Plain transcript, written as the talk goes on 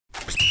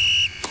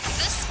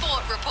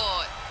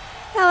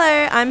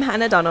Hello, I'm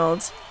Hannah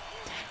Donald.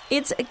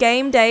 It's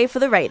game day for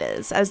the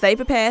Raiders as they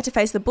prepare to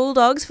face the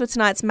Bulldogs for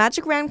tonight's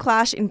Magic Round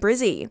clash in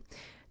Brizzy.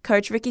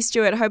 Coach Ricky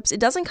Stuart hopes it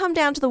doesn't come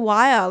down to the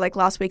wire like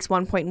last week's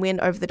 1-point win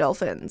over the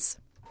Dolphins.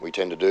 We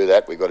tend to do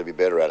that. We've got to be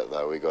better at it,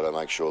 though. We've got to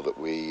make sure that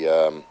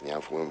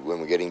when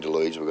we're getting to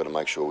leads, we've got to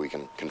make sure we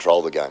can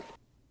control the game.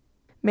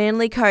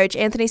 Manly coach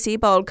Anthony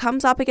Seibold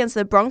comes up against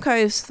the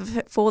Broncos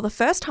for the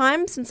first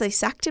time since they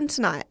sacked him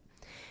tonight.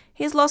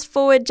 He's lost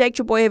forward Jake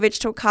Trbojevic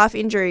to a calf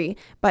injury,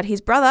 but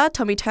his brother,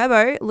 Tommy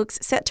Turbo, looks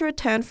set to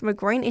return from a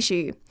groin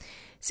issue.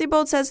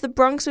 Seibold says the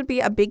Bronx would be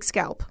a big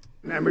scalp.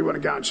 And we want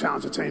to go and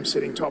challenge a team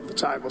sitting top of the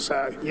table.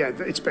 So,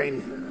 it's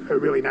been a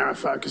really narrow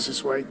focus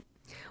this week.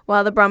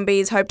 While the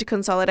Brumbies hope to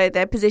consolidate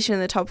their position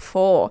in the top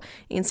four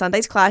in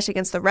Sunday's clash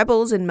against the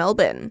Rebels in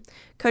Melbourne.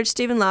 Coach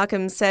Stephen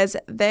Larkham says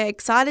they're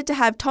excited to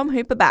have Tom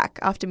Hooper back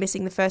after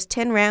missing the first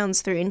 10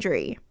 rounds through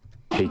injury.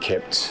 He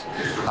kept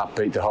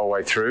upbeat the whole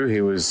way through.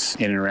 He was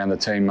in and around the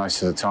team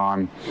most of the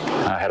time,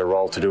 had a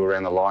role to do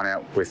around the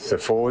line-out with the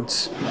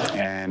forwards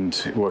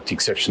and worked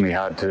exceptionally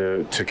hard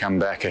to come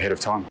back ahead of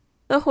time.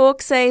 The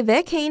Hawks say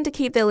they're keen to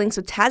keep their links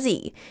with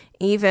Tassie,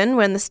 even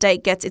when the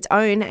state gets its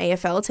own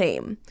AFL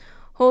team.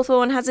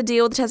 Hawthorn has a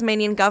deal with the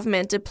Tasmanian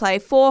government to play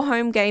 4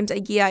 home games a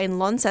year in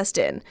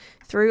Launceston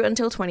through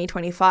until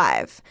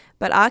 2025,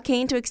 but are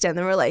keen to extend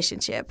the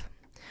relationship.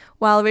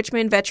 While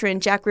Richmond veteran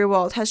Jack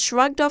Riewoldt has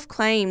shrugged off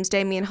claims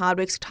Damien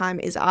Hardwick's time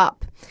is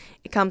up.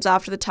 It comes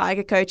after the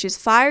Tiger coach's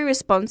fiery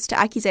response to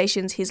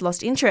accusations he's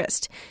lost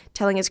interest,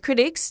 telling his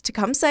critics to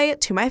come say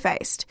it to my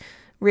face.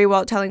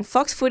 Riewoldt telling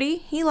Fox Footy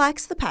he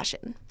likes the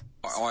passion.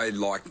 I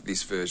like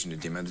this version of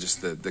Dimmer,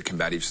 just the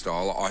combative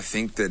style. I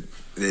think that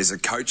there's a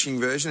coaching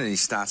version and he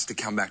starts to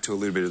come back to a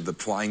little bit of the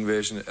playing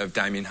version of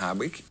Damien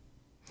Hardwick.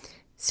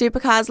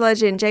 Supercars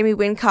legend Jamie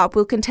Whincup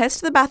will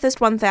contest the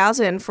Bathurst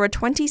 1000 for a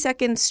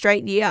 22nd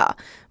straight year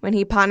when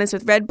he partners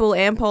with Red Bull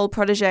Ampol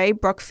protege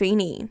Brock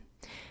Feeney.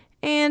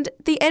 And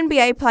the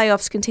NBA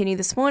playoffs continue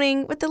this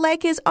morning with the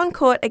Lakers on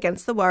court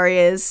against the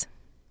Warriors.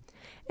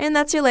 And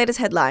that's your latest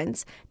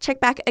headlines. Check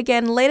back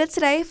again later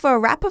today for a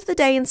wrap of the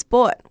day in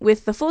sport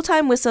with the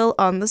full-time whistle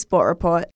on the Sport Report.